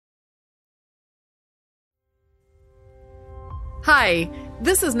Hi,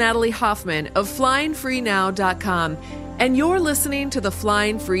 this is Natalie Hoffman of FlyingFreeNow.com, and you're listening to the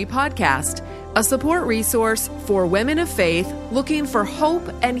Flying Free Podcast, a support resource for women of faith looking for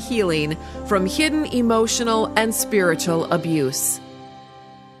hope and healing from hidden emotional and spiritual abuse.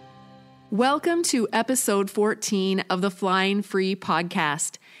 Welcome to episode 14 of the Flying Free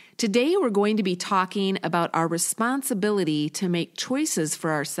Podcast. Today, we're going to be talking about our responsibility to make choices for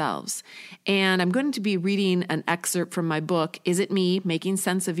ourselves. And I'm going to be reading an excerpt from my book, Is It Me? Making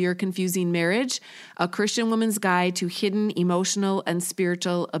Sense of Your Confusing Marriage? A Christian Woman's Guide to Hidden Emotional and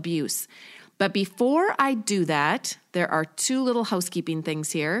Spiritual Abuse. But before I do that, there are two little housekeeping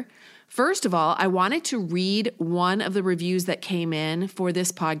things here. First of all, I wanted to read one of the reviews that came in for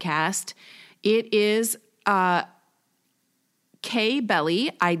this podcast. It is Kay Belly.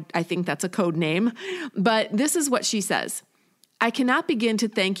 I think that's a code name, but this is what she says. I cannot begin to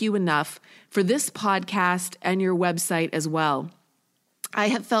thank you enough for this podcast and your website as well. I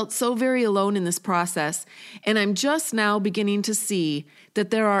have felt so very alone in this process, and I'm just now beginning to see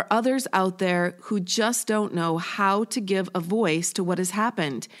that there are others out there who just don't know how to give a voice to what has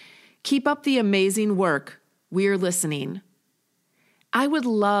happened. Keep up the amazing work. We're listening. I would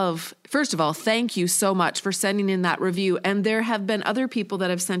love, first of all, thank you so much for sending in that review. And there have been other people that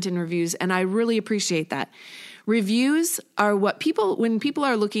have sent in reviews, and I really appreciate that. Reviews are what when people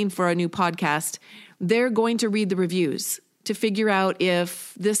are looking for a new podcast, they're going to read the reviews to figure out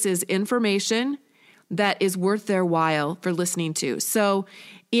if this is information that is worth their while for listening to. So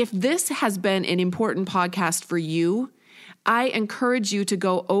if this has been an important podcast for you, I encourage you to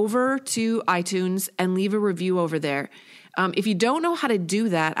go over to iTunes and leave a review over there. If you don't know how to do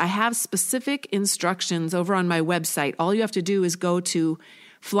that, I have specific instructions over on my website. All you have to do is go to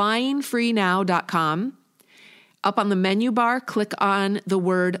flyingfreenow.com. Up on the menu bar, click on the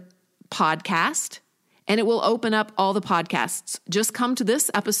word podcast, and it will open up all the podcasts. Just come to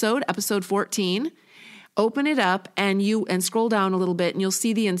this episode 14, open it up, and scroll down a little bit, and you'll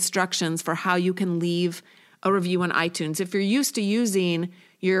see the instructions for how you can leave a review on iTunes. If you're used to using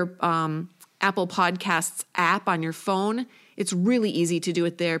your Apple Podcasts app on your phone, it's really easy to do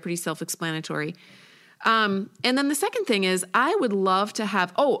it there, pretty self-explanatory. And then the second thing is I would love to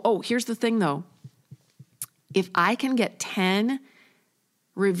have, here's the thing though. If I can get 10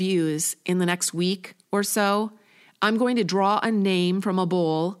 reviews in the next week or so, I'm going to draw a name from a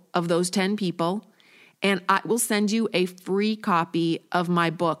bowl of those 10 people, and I will send you a free copy of my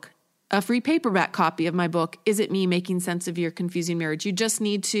book, a free paperback copy of my book, Is It Me? Making Sense of Your Confusing Marriage? You just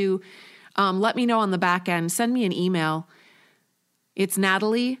need to let me know on the back end. Send me an email. It's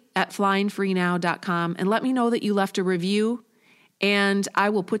Natalie@flyingfreenow.com, and let me know that you left a review, and I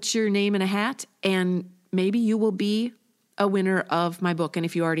will put your name in a hat, and maybe you will be a winner of my book. And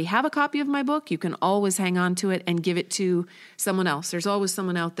if you already have a copy of my book, you can always hang on to it and give it to someone else. There's always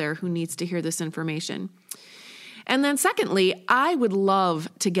someone out there who needs to hear this information. And then secondly, I would love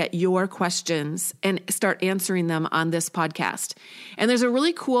to get your questions and start answering them on this podcast. And there's a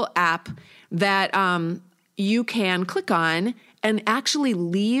really cool app that you can click on and actually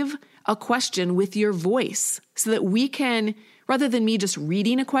leave a question with your voice so that we can, rather than me just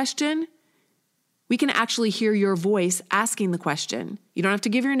reading a question, we can actually hear your voice asking the question. You don't have to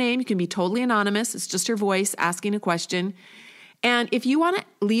give your name. You can be totally anonymous. It's just your voice asking a question. And if you want to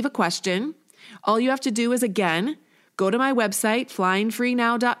leave a question, all you have to do is, again, go to my website,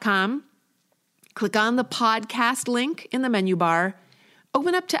 flyingfreenow.com, click on the podcast link in the menu bar,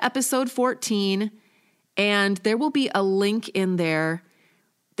 open up to episode 14, and there will be a link in there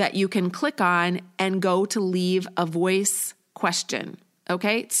that you can click on and go to leave a voice question.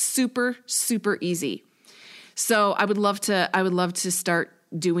 Okay? It's super, super easy. So I would love to start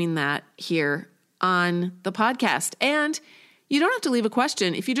doing that here on the podcast. And you don't have to leave a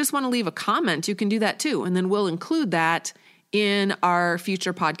question. If you just want to leave a comment, you can do that too. And then we'll include that in our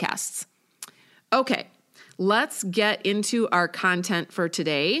future podcasts. Okay, let's get into our content for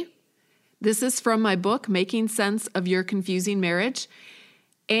today. This is from my book, Making Sense of Your Confusing Marriage.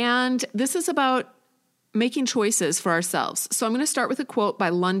 And this is about making choices for ourselves. So I'm going to start with a quote by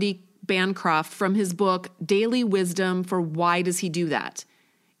Lundy Bancroft from his book, Daily Wisdom for Why Does He Do That?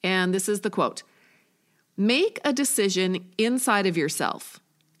 And this is the quote. Make a decision inside of yourself,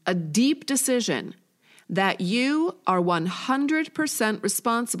 a deep decision that you are 100%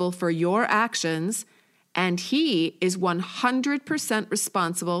 responsible for your actions, and he is 100%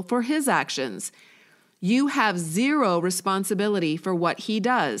 responsible for his actions. You have zero responsibility for what he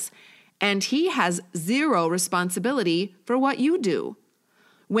does, and he has zero responsibility for what you do.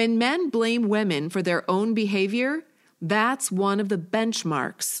 When men blame women for their own behavior, that's one of the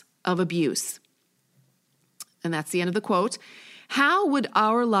benchmarks of abuse. And that's the end of the quote. How would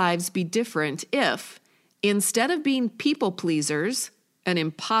our lives be different if, instead of being people pleasers, an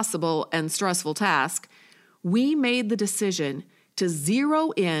impossible and stressful task, we made the decision to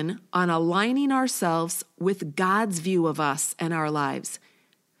zero in on aligning ourselves with God's view of us and our lives?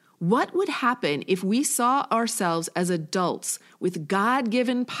 What would happen if we saw ourselves as adults with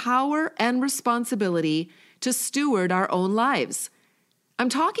God-given power and responsibility to steward our own lives? I'm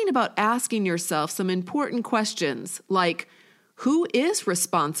talking about asking yourself some important questions like, who is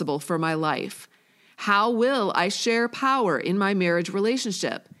responsible for my life? How will I share power in my marriage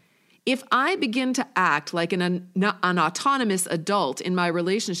relationship? If I begin to act like an autonomous adult in my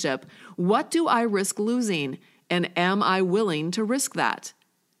relationship, what do I risk losing? And am I willing to risk that?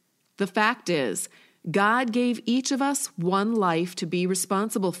 The fact is, God gave each of us one life to be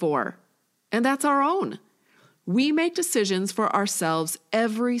responsible for, and that's our own. We make decisions for ourselves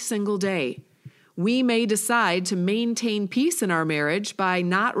every single day. We may decide to maintain peace in our marriage by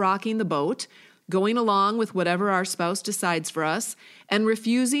not rocking the boat, going along with whatever our spouse decides for us, and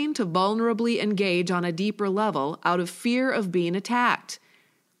refusing to vulnerably engage on a deeper level out of fear of being attacked.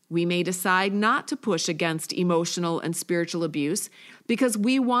 We may decide not to push against emotional and spiritual abuse because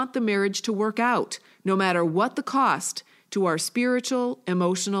we want the marriage to work out, no matter what the cost, to our spiritual,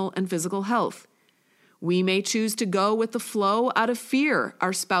 emotional, and physical health. We may choose to go with the flow out of fear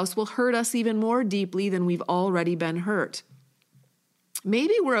our spouse will hurt us even more deeply than we've already been hurt.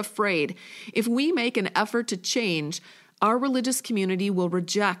 Maybe we're afraid if we make an effort to change, our religious community will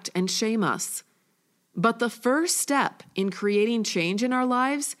reject and shame us. But the first step in creating change in our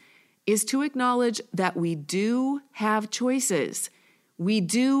lives is to acknowledge that we do have choices. We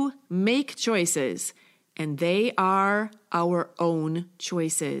do make choices, and they are our own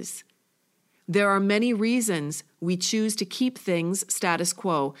choices. There are many reasons we choose to keep things status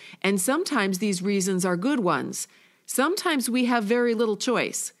quo, and sometimes these reasons are good ones. Sometimes we have very little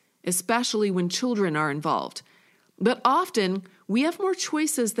choice, especially when children are involved. But often, we have more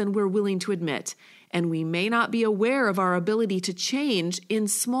choices than we're willing to admit, and we may not be aware of our ability to change in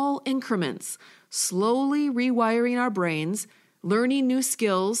small increments, slowly rewiring our brains, learning new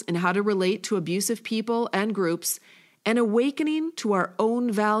skills in how to relate to abusive people and groups, and awakening to our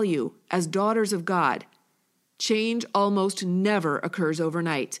own value as daughters of God. Change almost never occurs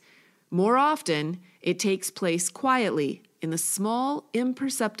overnight. More often, it takes place quietly in the small,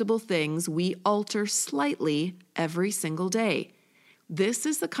 imperceptible things we alter slightly every single day. This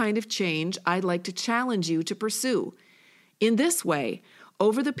is the kind of change I'd like to challenge you to pursue. In this way,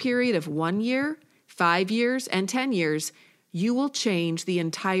 over the period of 1 year, 5 years, and 10 years, you will change the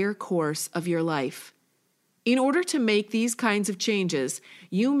entire course of your life. In order to make these kinds of changes,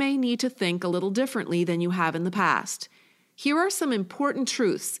 you may need to think a little differently than you have in the past. Here are some important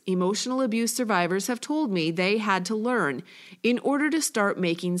truths emotional abuse survivors have told me they had to learn in order to start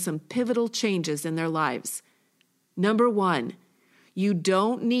making some pivotal changes in their lives. Number 1, you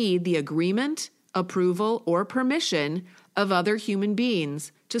don't need the agreement, approval, or permission of other human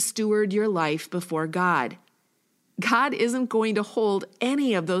beings to steward your life before God. God isn't going to hold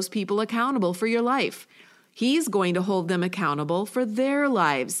any of those people accountable for your life. He's going to hold them accountable for their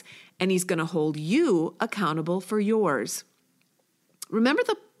lives, and he's going to hold you accountable for yours. Remember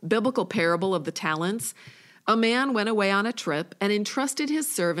the biblical parable of the talents? A man went away on a trip and entrusted his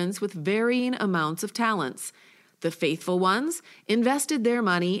servants with varying amounts of talents. The faithful ones invested their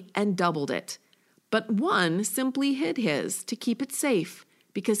money and doubled it. But one simply hid his to keep it safe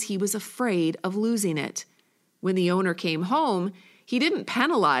because he was afraid of losing it. When the owner came home, he didn't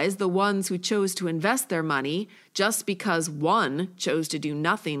penalize the ones who chose to invest their money just because one chose to do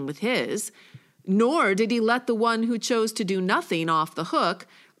nothing with his, nor did he let the one who chose to do nothing off the hook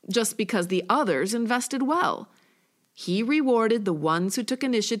just because the others invested well. He rewarded the ones who took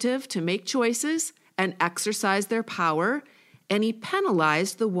initiative to make choices and exercise their power, and he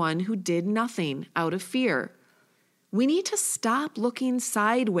penalized the one who did nothing out of fear. We need to stop looking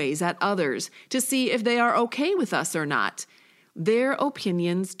sideways at others to see if they are okay with us or not. Their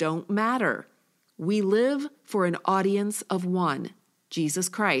opinions don't matter. We live for an audience of one, Jesus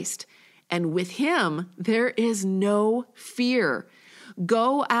Christ, and with him there is no fear.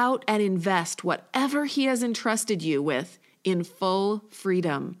 Go out and invest whatever he has entrusted you with in full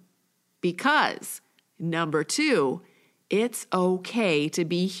freedom. Because, number 2, it's okay to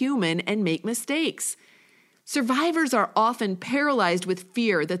be human and make mistakes. Survivors are often paralyzed with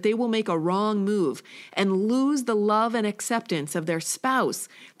fear that they will make a wrong move and lose the love and acceptance of their spouse,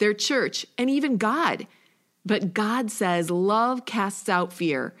 their church, and even God. But God says love casts out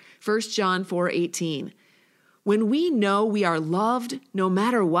fear, 1 John 4:18. When we know we are loved no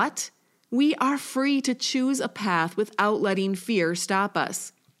matter what, We are free to choose a path without letting fear stop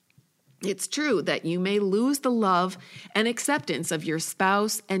us. It's true that you may lose the love and acceptance of your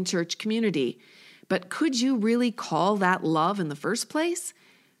spouse and church community, but could you really call that love in the first place?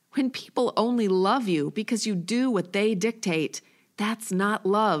 When people only love you because you do what they dictate, that's not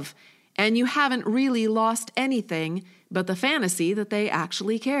love, and you haven't really lost anything but the fantasy that they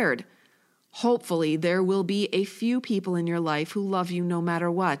actually cared. Hopefully, there will be a few people in your life who love you no matter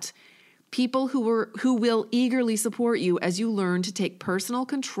what. People who will eagerly support you as you learn to take personal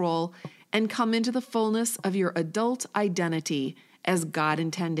control and come into the fullness of your adult identity as God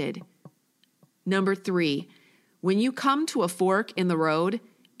intended. Number 3, when you come to a fork in the road,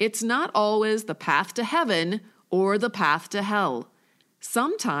 it's not always the path to heaven or the path to hell.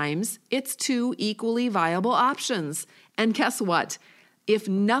 Sometimes it's two equally viable options. And guess what? If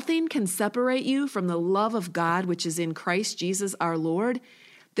nothing can separate you from the love of God which is in Christ Jesus our Lord,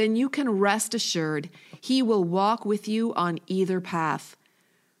 then you can rest assured He will walk with you on either path.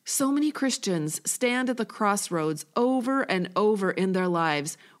 So many Christians stand at the crossroads over and over in their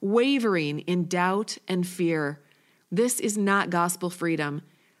lives, wavering in doubt and fear. This is not gospel freedom.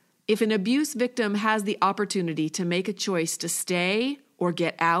 If an abuse victim has the opportunity to make a choice to stay or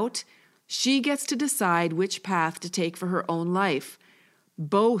get out, she gets to decide which path to take for her own life.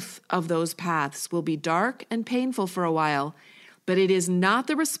 Both of those paths will be dark and painful for a while, but it is not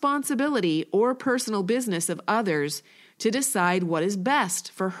the responsibility or personal business of others to decide what is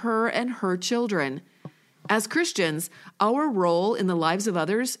best for her and her children. As Christians, our role in the lives of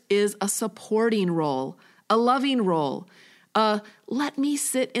others is a supporting role, a loving role, a let me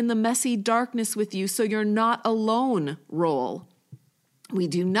sit in the messy darkness with you so you're not alone role. We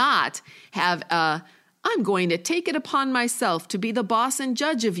do not have a I'm going to take it upon myself to be the boss and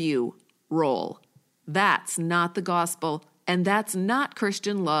judge of you role. That's not the gospel, and that's not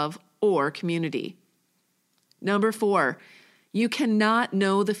Christian love or community. Number 4, you cannot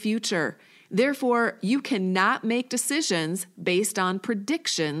know the future. Therefore, you cannot make decisions based on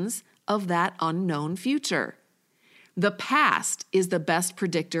predictions of that unknown future. The past is the best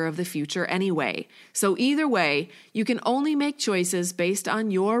predictor of the future anyway. So either way, you can only make choices based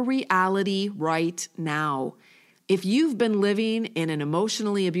on your reality right now. If you've been living in an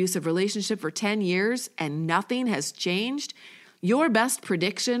emotionally abusive relationship for 10 years and nothing has changed, your best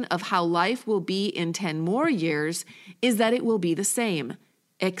prediction of how life will be in 10 more years is that it will be the same,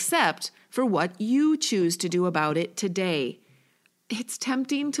 except for what you choose to do about it today. It's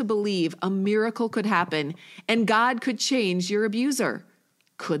tempting to believe a miracle could happen and God could change your abuser.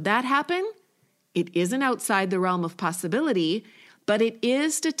 Could that happen? It isn't outside the realm of possibility, but it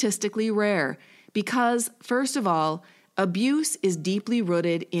is statistically rare because, first of all, abuse is deeply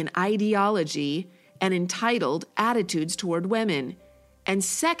rooted in ideology and entitled attitudes toward women. And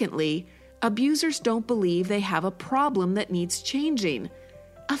secondly, abusers don't believe they have a problem that needs changing.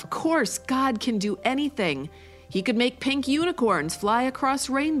 Of course, God can do anything. He could make pink unicorns fly across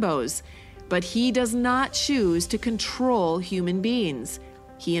rainbows, but He does not choose to control human beings.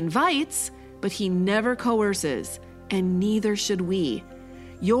 He invites, but He never coerces, and neither should we.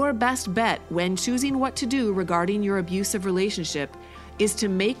 Your best bet when choosing what to do regarding your abusive relationship is to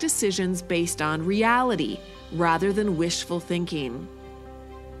make decisions based on reality rather than wishful thinking.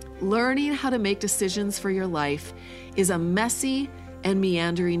 Learning how to make decisions for your life is a messy and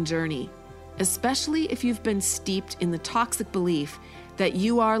meandering journey, especially if you've been steeped in the toxic belief that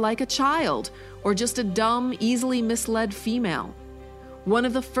you are like a child or just a dumb, easily misled female. One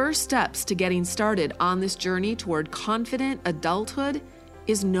of the first steps to getting started on this journey toward confident adulthood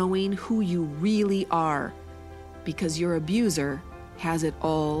is knowing who you really are, because your abuser has it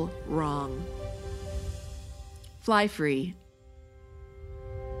all wrong. Fly free.